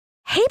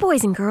Hey,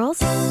 boys and girls.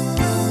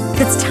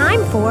 It's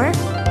time for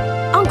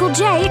Uncle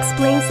Jay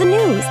Explains the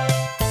News.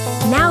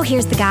 Now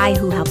here's the guy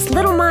who helps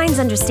little minds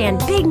understand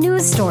big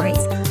news stories,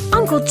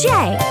 Uncle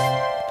Jay.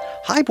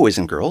 Hi, boys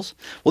and girls.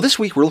 Well, this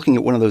week we're looking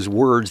at one of those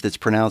words that's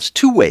pronounced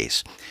two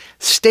ways.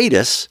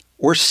 Status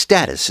or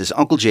status is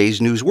Uncle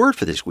Jay's news word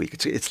for this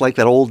week. It's like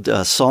that old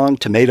song,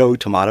 Tomato,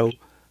 Tomato.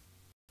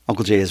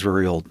 Uncle Jay is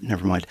very old.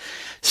 Never mind.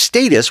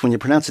 Status, when you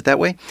pronounce it that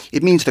way,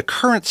 it means the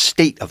current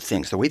state of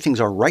things, the way things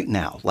are right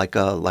now, like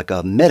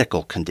a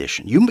medical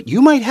condition.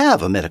 You might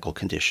have a medical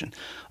condition,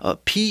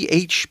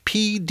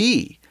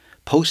 PHPD,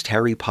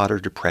 post-Harry Potter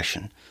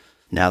depression.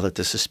 Now that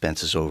the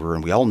suspense is over,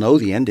 and we all know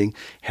the ending,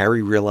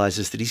 Harry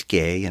realizes that he's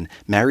gay and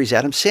marries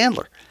Adam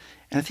Sandler.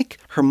 And I think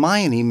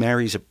Hermione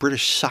marries a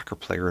British soccer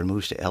player and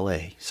moves to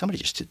L.A. Somebody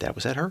just did that.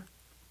 Was that her?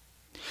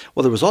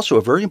 Well, there was also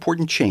a very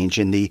important change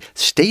in the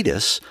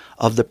status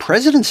of the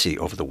presidency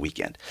over the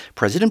weekend.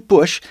 President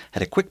Bush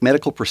had a quick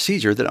medical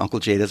procedure that Uncle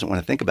Jay doesn't want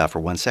to think about for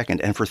 1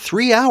 second. And for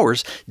 3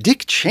 hours,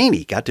 Dick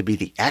Cheney got to be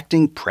the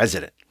acting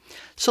president.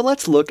 So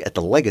let's look at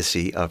the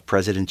legacy of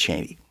President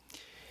Cheney.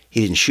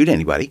 He didn't shoot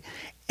anybody,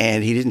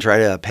 and he didn't try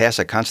to pass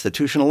a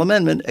constitutional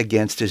amendment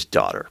against his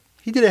daughter.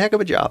 He did a heck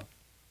of a job.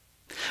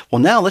 Well,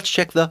 now let's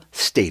check the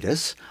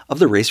status of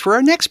the race for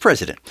our next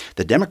president.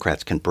 The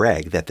Democrats can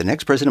brag that the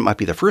next president might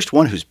be the first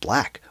one who's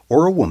black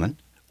or a woman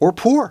or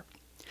poor.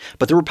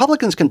 But the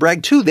Republicans can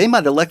brag too. They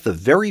might elect the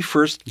very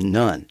first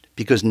none,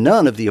 because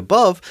none of the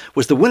above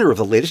was the winner of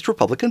the latest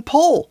Republican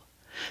poll.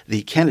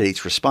 The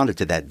candidates responded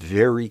to that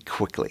very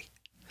quickly.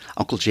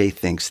 Uncle Jay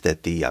thinks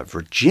that the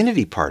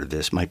virginity part of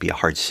this might be a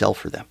hard sell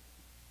for them.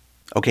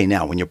 Okay,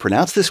 now, when you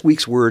pronounce this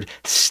week's word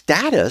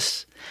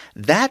status,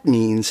 that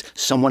means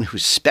someone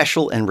who's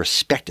special and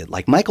respected,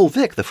 like Michael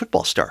Vick, the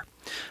football star.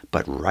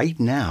 But right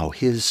now,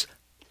 his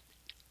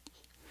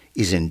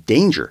is in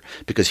danger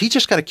because he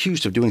just got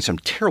accused of doing some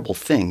terrible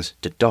things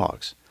to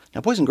dogs.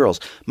 Now, boys and girls,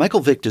 Michael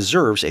Vick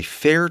deserves a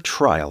fair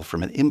trial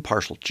from an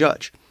impartial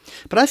judge.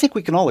 But I think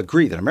we can all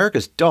agree that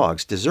America's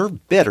dogs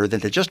deserve better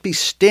than to just be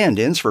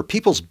stand-ins for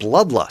people's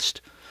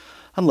bloodlust,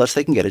 unless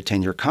they can get a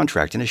 10-year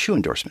contract and a shoe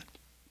endorsement.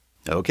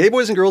 Okay,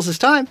 boys and girls, it's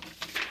time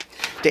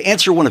to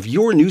answer one of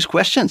your news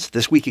questions.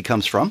 This week it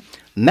comes from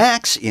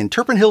Max in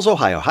Turpin Hills,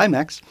 Ohio. Hi,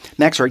 Max.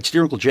 Max writes,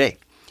 Dear Uncle Jay,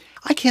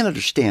 I can't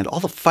understand all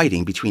the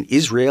fighting between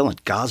Israel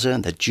and Gaza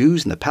and the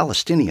Jews and the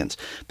Palestinians.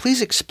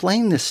 Please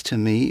explain this to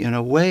me in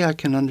a way I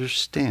can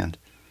understand.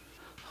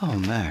 Oh,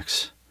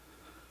 Max.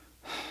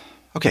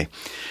 Okay,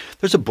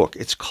 there's a book.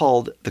 It's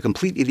called The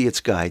Complete Idiot's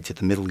Guide to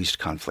the Middle East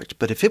Conflict.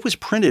 But if it was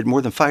printed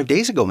more than 5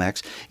 days ago,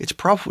 Max, it's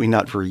probably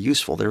not very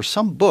useful. There are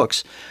some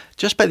books,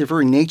 just by their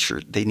very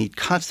nature, they need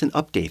constant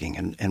updating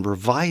and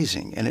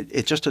revising. And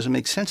it just doesn't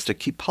make sense to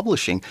keep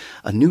publishing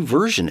a new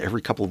version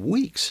every couple of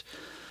weeks.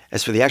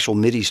 As for the actual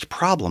Mideast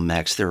problem,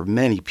 Max, there are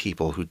many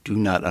people who do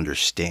not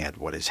understand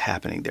what is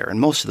happening there. And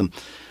most of them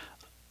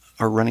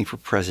are running for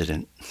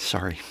president.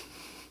 Sorry.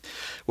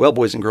 Well,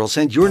 boys and girls,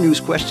 send your news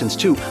questions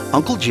to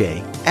Uncle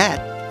Jay at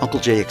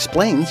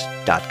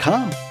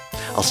UncleJayExplains.com.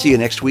 I'll see you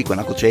next week when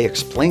Uncle Jay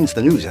explains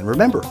the news. And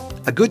remember,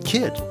 a good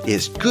kid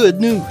is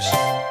good news.